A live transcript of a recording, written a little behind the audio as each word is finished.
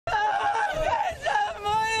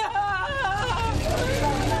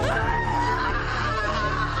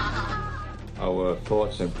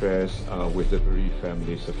thoughts and prayers are with the bereaved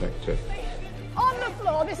families affected. On the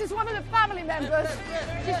floor, this is one of the family members.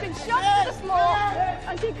 She's been shot to the floor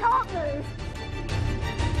and she can't move.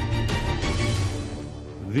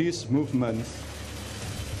 These movements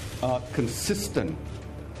are consistent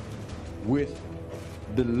with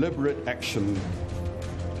deliberate action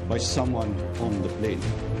by someone on the plane.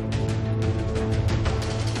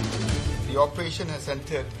 The operation has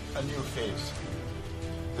entered a new phase.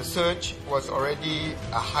 The search was already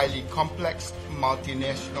a highly complex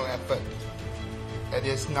multinational effort that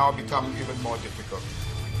has now become even more difficult.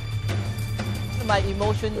 My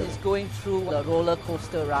emotion is going through a roller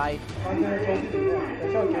coaster ride.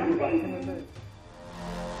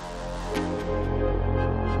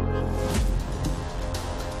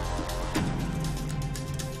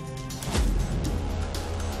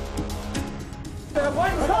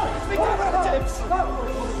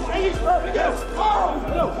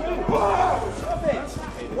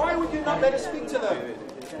 Why would you not let us speak to them?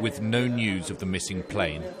 With no news of the missing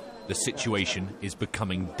plane, the situation is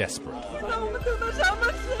becoming desperate.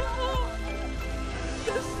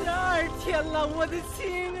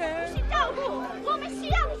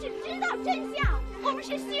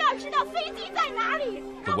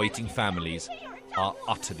 The waiting families are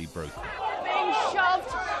utterly broken. Being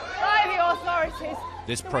shoved by the authorities.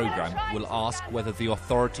 This programme will ask whether the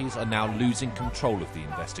authorities are now losing control of the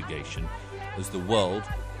investigation, as the world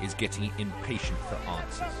is getting impatient for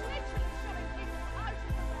answers.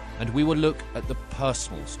 And we will look at the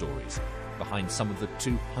personal stories behind some of the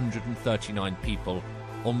 239 people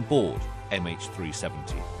on board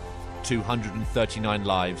MH370. 239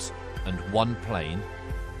 lives and one plane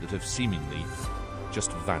that have seemingly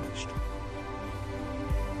just vanished.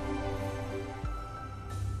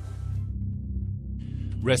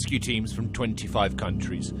 Rescue teams from 25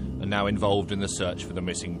 countries are now involved in the search for the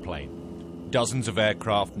missing plane. Dozens of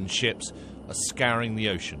aircraft and ships are scouring the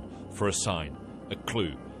ocean for a sign, a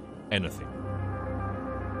clue, anything.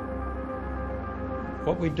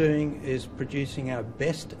 What we're doing is producing our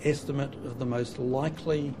best estimate of the most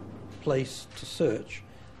likely place to search,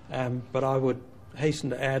 but I would hasten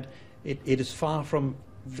to add it is far from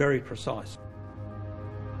very precise.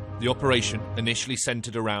 The operation initially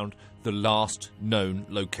centred around the last known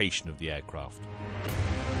location of the aircraft.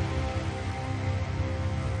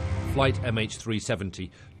 Flight MH370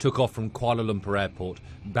 took off from Kuala Lumpur Airport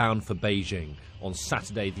bound for Beijing on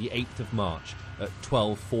Saturday the 8th of March at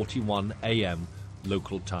 12:41 a.m.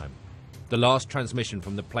 local time. The last transmission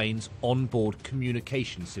from the plane's onboard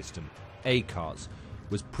communication system, ACARS,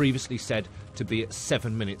 was previously said to be at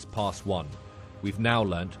 7 minutes past 1. We've now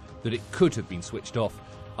learnt that it could have been switched off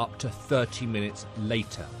up to 30 minutes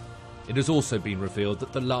later. It has also been revealed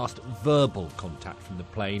that the last verbal contact from the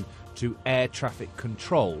plane to air traffic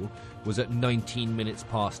control was at 19 minutes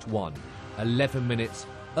past 1, 11 minutes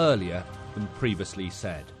earlier than previously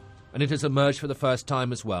said. And it has emerged for the first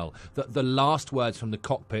time as well that the last words from the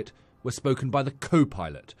cockpit were spoken by the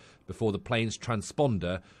co-pilot before the plane's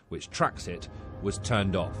transponder, which tracks it, was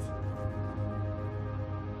turned off.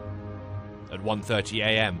 At 1:30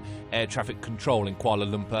 a.m, air traffic control in Kuala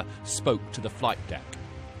Lumpur spoke to the flight deck.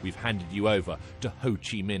 "We've handed you over to Ho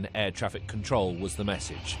Chi Minh Air Traffic Control," was the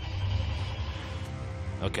message.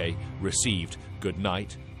 "OK, received, good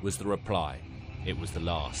night," was the reply. It was the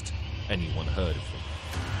last anyone heard of them.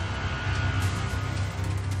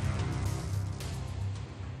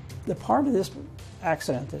 The part of this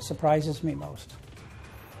accident that surprises me most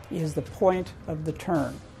is the point of the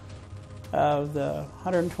turn, of the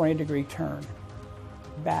 120-degree turn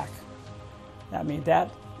back. I mean,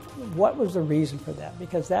 what was the reason for that?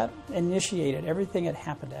 Because that initiated everything that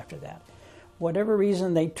happened after that. Whatever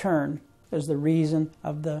reason they turned is the reason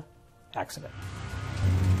of the accident.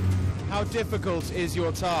 How difficult is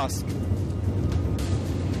your task?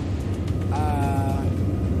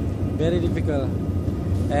 Very difficult,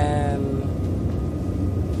 and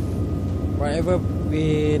wherever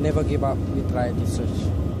we never give up, we try to search.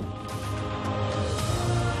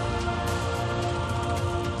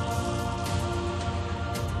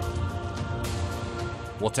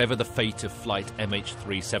 Whatever the fate of flight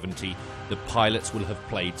MH370, the pilots will have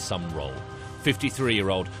played some role.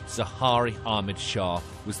 53-year-old Zahari Ahmed Shah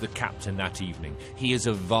was the captain that evening. He is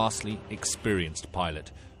a vastly experienced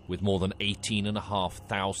pilot with more than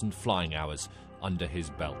 18,500 flying hours under his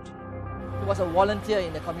belt. He was a volunteer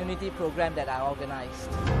in the community program that I organized.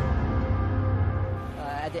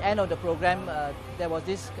 At the end of the program, there was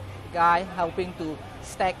this guy helping to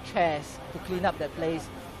stack chairs to clean up that place.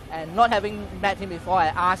 And not having met him before, I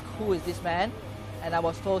asked, "Who is this man?" And I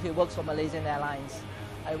was told he works for Malaysia Airlines.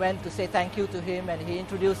 I went to say thank you to him, and he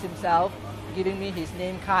introduced himself. giving me his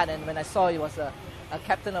name card, and when I saw he was a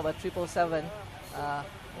captain of a 777,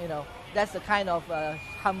 you know, that's the kind of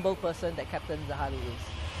humble person that Captain Zahari is.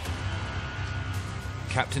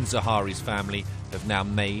 Captain Zahari's family have now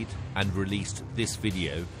made and released this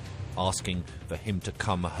video asking for him to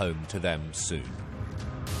come home to them soon.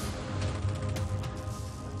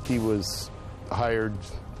 He was hired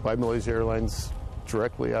by Malaysia Airlines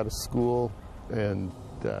directly out of school and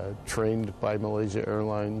trained by Malaysia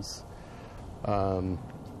Airlines.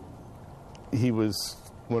 He was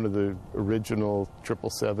one of the original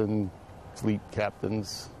 777 fleet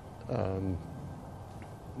captains. You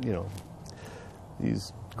know,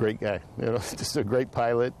 he's a great guy, you know, just a great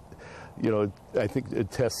pilot. You know, I think it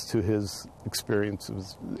attests to his experience. It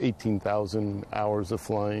was 18,000 hours of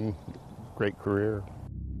flying, great career.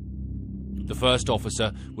 The first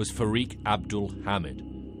officer was Fariq Abdul Hamid.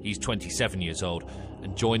 He's 27 years old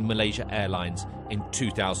and joined Malaysia Airlines in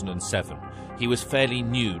 2007. He was fairly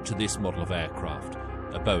new to this model of aircraft,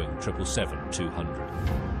 a Boeing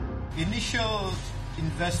 777-200. Initial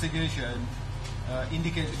investigation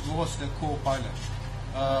indicated it was the co-pilot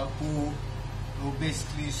who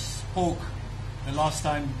basically spoke the last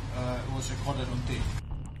time it was recorded on tape.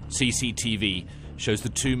 CCTV shows the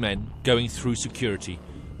two men going through security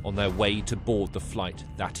on their way to board the flight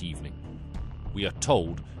that evening. We are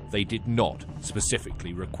told they did not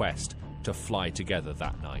specifically request to fly together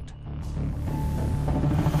that night.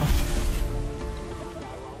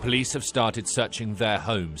 Police have started searching their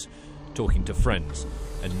homes, talking to friends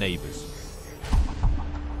and neighbours.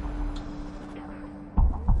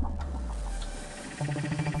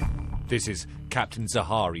 This is Captain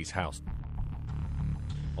Zahari's house,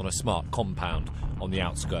 on a smart compound on the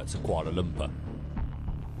outskirts of Kuala Lumpur.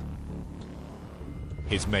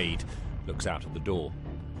 His maid looks out at the door.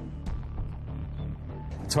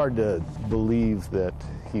 It's hard to believe that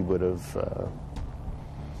he would have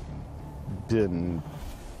been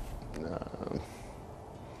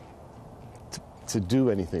to do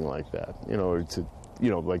anything like that, you know, or to, you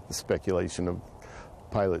know, like the speculation of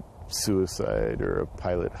pilot suicide or a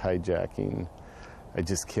pilot hijacking. I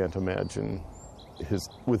just can't imagine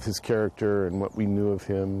with his character and what we knew of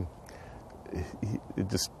him, it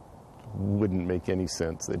just wouldn't make any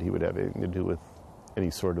sense that he would have anything to do with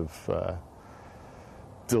any sort of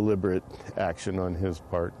deliberate action on his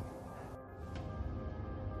part.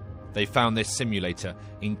 They found this simulator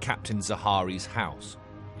in Captain Zahari's house.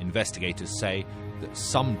 Investigators say that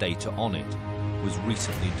some data on it was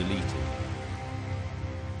recently deleted.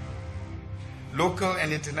 Local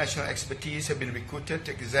and international expertise have been recruited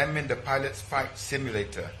to examine the pilot's flight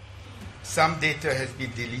simulator. Some data has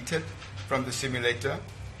been deleted from the simulator,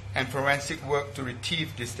 and forensic work to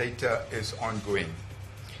retrieve this data is ongoing.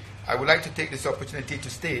 I would like to take this opportunity to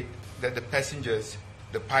state that the passengers,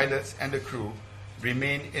 the pilots and the crew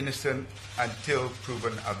remain innocent until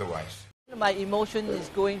proven otherwise. My emotion is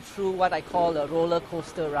going through what I call a roller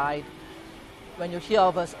coaster ride. When you hear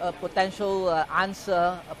of a potential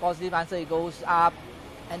answer, a positive answer, it goes up,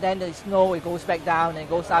 and then there's no, it goes back down, and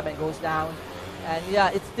goes up and goes down. And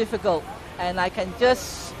yeah, it's difficult. And I can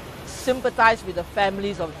just sympathize with the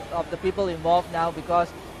families of the people involved now,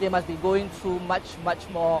 because they must be going through much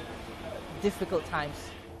more difficult times.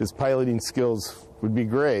 His piloting skills would be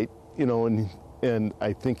great, you know, and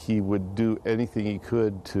I think he would do anything he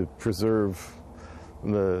could to preserve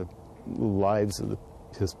the lives of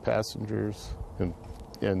his passengers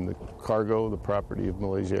and the cargo, the property of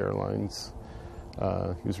Malaysia Airlines.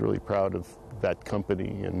 He was really proud of that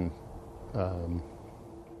company.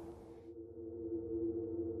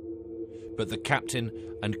 But the captain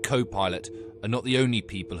and co-pilot are not the only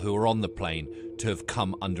people who are on the plane to have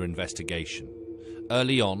come under investigation.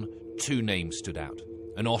 Early on, two names stood out.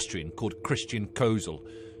 An Austrian called Christian Kozel,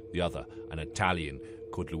 the other an Italian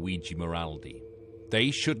called Luigi Moraldi.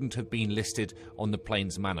 They shouldn't have been listed on the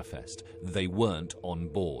plane's manifest. They weren't on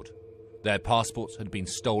board. Their passports had been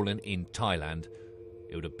stolen in Thailand.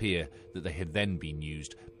 It would appear that they had then been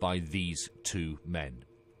used by these two men,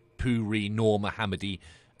 Puri Noor Mohammadi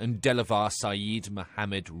and Delavar Saeed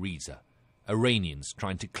Mohammed Reza, Iranians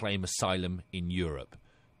trying to claim asylum in Europe,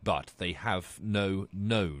 but they have no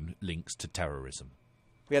known links to terrorism.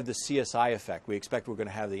 We have the CSI effect. We expect we're going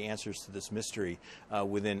to have the answers to this mystery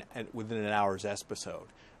within an hour's episode.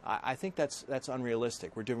 I think that's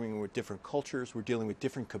unrealistic. We're dealing with different cultures. We're dealing with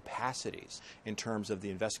different capacities in terms of the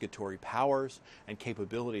investigatory powers and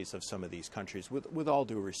capabilities of some of these countries, with all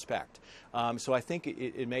due respect. So I think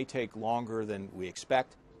it may take longer than we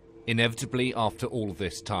expect. Inevitably, after all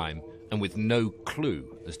this time, and with no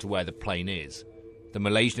clue as to where the plane is, the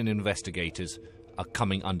Malaysian investigators are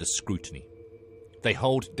coming under scrutiny. They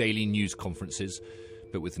hold daily news conferences,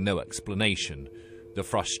 but with no explanation. The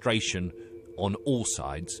frustration on all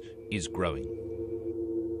sides is growing.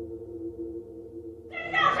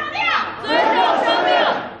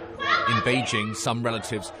 In Beijing, some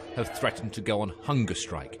relatives have threatened to go on hunger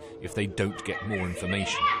strike if they don't get more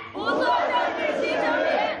information.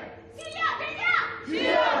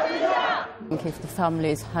 If the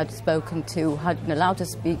families had been allowed to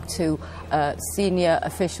speak to senior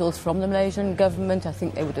officials from the Malaysian government, I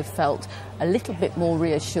think they would have felt a little bit more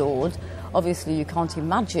reassured. Obviously, you can't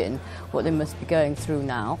imagine what they must be going through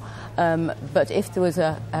now. But if there was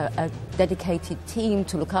a dedicated team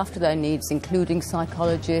to look after their needs, including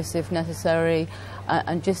psychologists if necessary,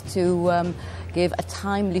 and just to give a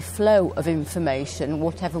timely flow of information,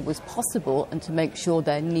 whatever was possible, and to make sure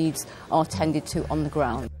their needs are tended to on the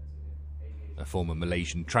ground. A former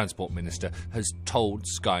Malaysian transport minister has told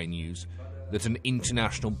Sky News that an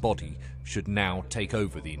international body should now take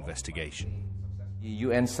over the investigation. The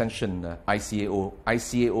UN-sanctioned ICAO.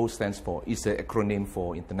 ICAO stands for, is an acronym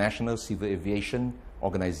for International Civil Aviation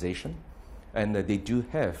Organization, and they do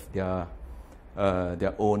have their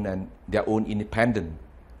own independent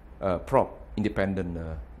independent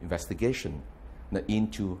investigation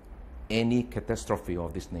into any catastrophe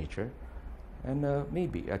of this nature, and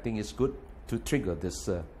maybe I think it's good to trigger this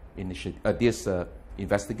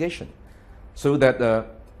investigation, so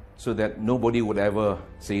that nobody would ever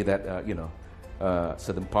say that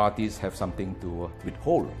certain parties have something to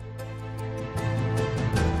withhold.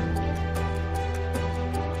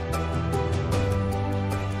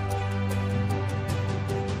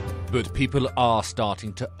 But people are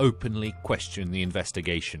starting to openly question the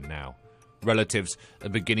investigation now. Relatives are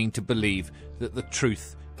beginning to believe that the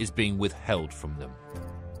truth is being withheld from them.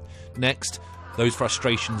 Next, those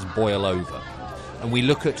frustrations boil over, and we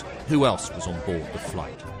look at who else was on board the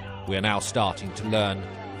flight. We are now starting to learn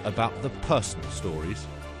about the personal stories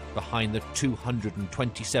behind the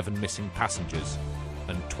 227 missing passengers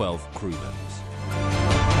and 12 crew members.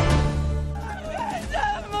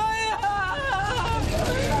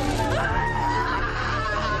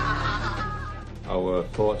 Our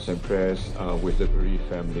thoughts and prayers are with the bereaved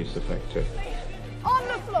families affected. On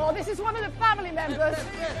the floor, this is one of the family members.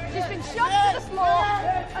 She's been shot to the floor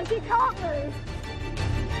and she can't move.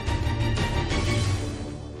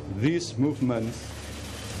 These movements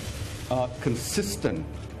are consistent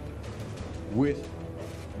with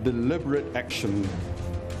deliberate action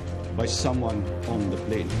by someone on the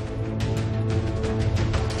plane.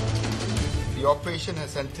 The operation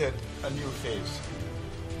has entered a new phase.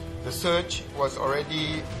 The search was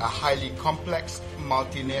already a highly complex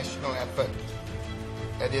multinational effort.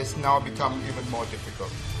 It has now become even more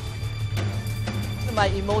difficult. My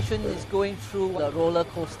emotion is going through a roller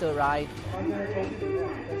coaster ride.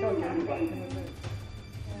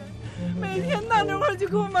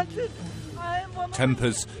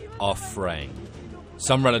 Tempers are fraying.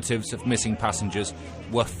 Some relatives of missing passengers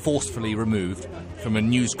were forcefully removed from a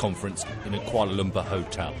news conference in a Kuala Lumpur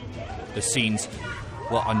hotel. The scenes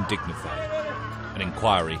were undignified. An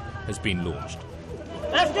inquiry has been launched.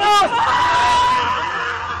 Let's go!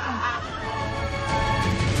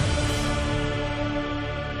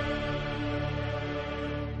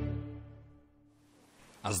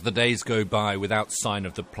 As the days go by without sign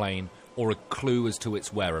of the plane or a clue as to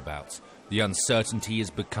its whereabouts, the uncertainty is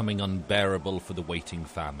becoming unbearable for the waiting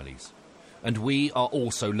families. And we are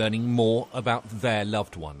also learning more about their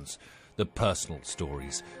loved ones, the personal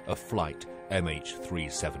stories of flight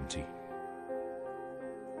MH370.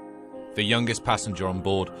 The youngest passenger on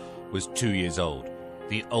board was 2 years old,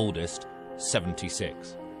 the oldest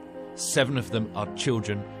 76. 7 of them are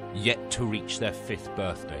children yet to reach their 5th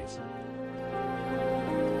birthdays.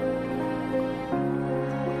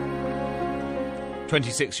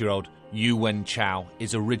 "26-year-old Yu Wen Chao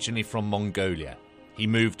is originally from Mongolia. He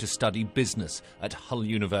moved to study business at Hull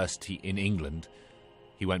University in England.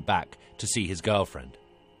 He went back to see his girlfriend.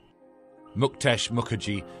 Muktesh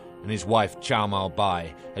Mukherjee and his wife Chow Mao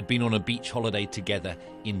Bai had been on a beach holiday together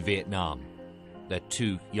in Vietnam. Their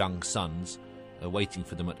 2 young sons are waiting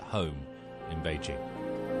for them at home in Beijing.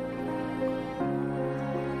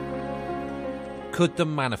 Could the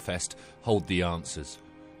manifest hold the answers?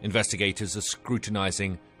 Investigators are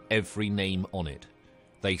scrutinising every name on it.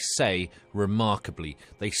 They say, remarkably,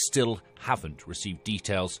 they still haven't received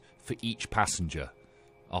details for each passenger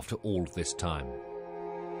after all this time.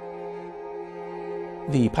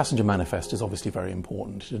 The passenger manifest is obviously very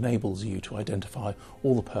important. It enables you to identify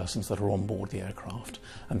all the persons that are on board the aircraft,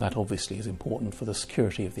 and that obviously is important for the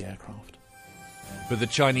security of the aircraft. But the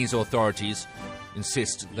Chinese authorities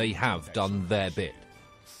insist they have done their bit.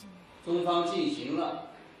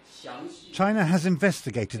 China has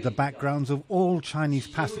investigated the backgrounds of all Chinese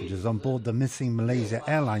passengers on board the missing Malaysia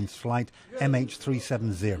Airlines flight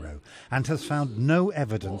MH370 and has found no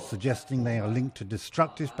evidence suggesting they are linked to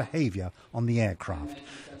destructive behaviour on the aircraft.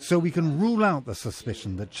 So we can rule out the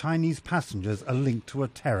suspicion that Chinese passengers are linked to a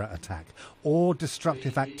terror attack or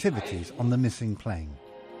destructive activities on the missing plane.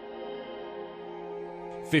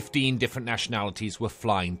 15 different nationalities were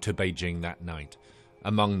flying to Beijing that night.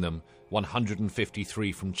 Among them,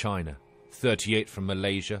 153 from China, 38 from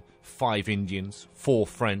Malaysia, 5 Indians, 4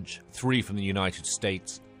 French, 3 from the United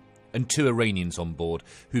States, and 2 Iranians on board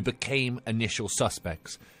who became initial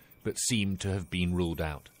suspects but seemed to have been ruled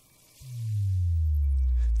out.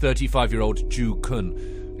 35-year-old Zhu Kun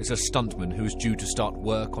is a stuntman who is due to start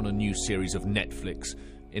work on a new series of Netflix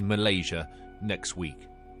in Malaysia next week.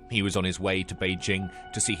 He was on his way to Beijing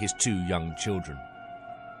to see his 2 young children.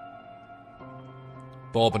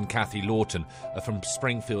 Bob and Kathy Lawton are from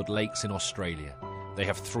Springfield Lakes in Australia. They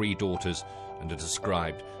have 3 daughters and are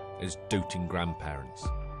described as doting grandparents.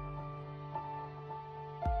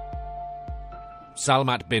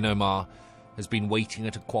 Salmat bin Omar has been waiting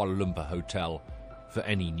at a Kuala Lumpur hotel for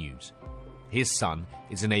any news. His son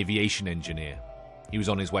is an aviation engineer. He was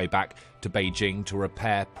on his way back to Beijing to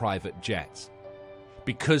repair private jets.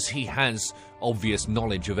 Because he has obvious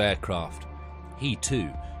knowledge of aircraft, he too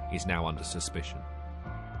is now under suspicion.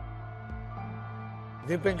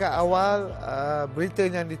 Di peringkat awal,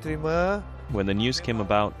 berita yang diterima. When the news came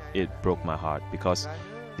about, it broke my heart because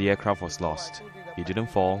the aircraft was lost. It didn't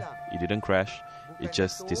fall, it didn't crash, it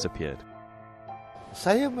just disappeared.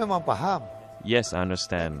 Saya memang faham. Yes, I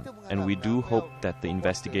understand, and we do hope that the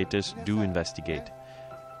investigators do investigate.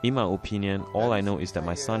 In my opinion, all I know is that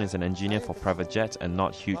my son is an engineer for private jets and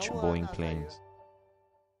not huge Boeing planes.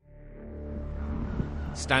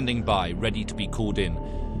 Standing by, ready to be called in,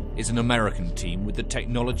 is an American team with the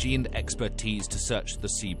technology and expertise to search the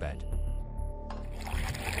seabed.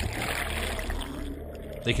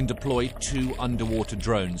 They can deploy 2 underwater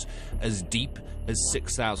drones as deep as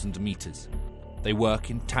 6,000 meters. They work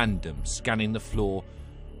in tandem, scanning the floor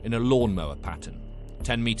in a lawnmower pattern,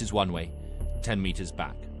 10 meters one way, 10 meters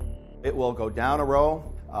back. It will go down a row,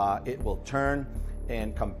 it will turn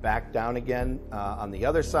and come back down again on the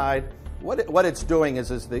other side. What it's doing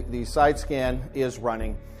is the side scan is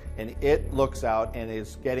running, and it looks out and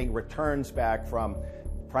is getting returns back from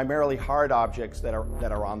primarily hard objects that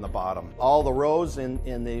are on the bottom. All the rows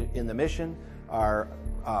in the mission are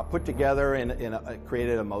put together and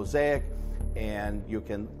created a mosaic, and you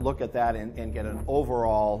can look at that and get an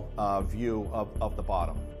overall view of the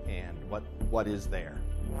bottom and what is there.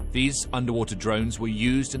 These underwater drones were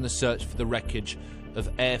used in the search for the wreckage of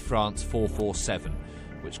Air France 447,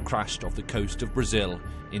 which crashed off the coast of Brazil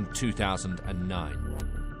in 2009.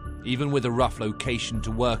 Even with a rough location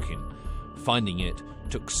to work in, finding it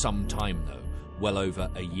took some time though, well over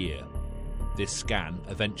a year. This scan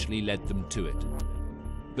eventually led them to it.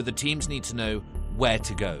 But the teams need to know where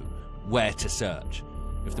to go, where to search.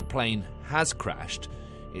 If the plane has crashed,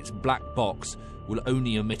 its black box will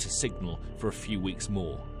only emit a signal for a few weeks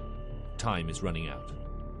more. Time is running out.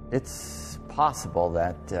 It's possible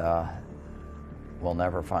that we'll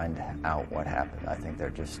never find out what happened. I think there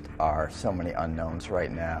just are so many unknowns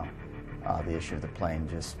right now. The issue of the plane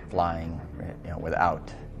just flying,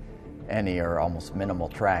 without any or almost minimal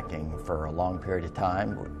tracking for a long period of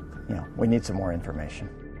time. We need some more information.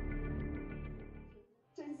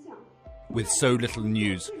 With so little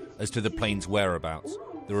news as to the plane's whereabouts,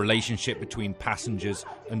 the relationship between passengers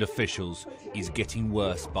and officials is getting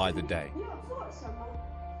worse by the day.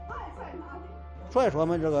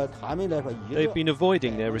 They've been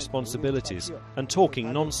avoiding their responsibilities and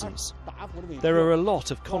talking nonsense. There are a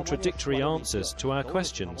lot of contradictory answers to our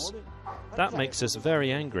questions. That makes us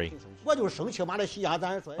very angry.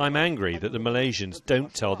 I'm angry that the Malaysians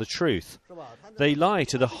don't tell the truth. They lie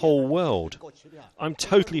to the whole world. I'm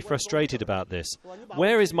totally frustrated about this.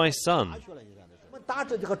 Where is my son?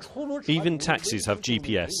 Even taxis have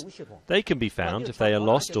GPS. They can be found if they are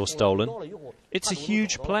lost or stolen. It's a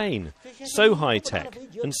huge plane, so high-tech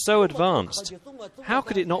and so advanced. How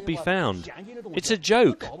could it not be found? It's a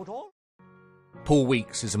joke. Paul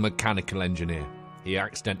Weeks is a mechanical engineer. He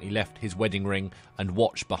accidentally left his wedding ring and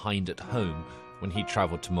watch behind at home when he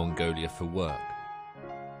travelled to Mongolia for work.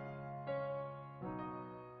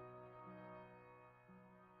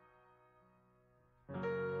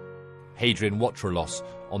 Hadrian Watralos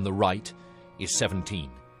on the right is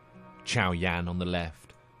 17. Chao Yan on the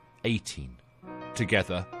left, 18.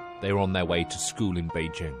 Together, they were on their way to school in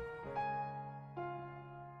Beijing.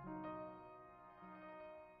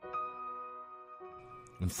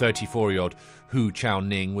 And 34-year-old Hu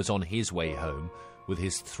Chao-ning was on his way home with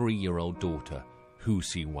his 3-year-old daughter, Hu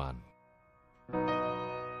Si-wan.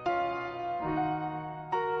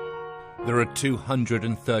 There are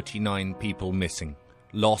 239 people missing,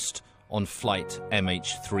 lost on flight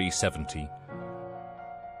MH370.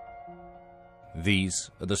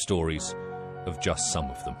 These are the stories of just some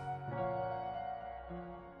of them.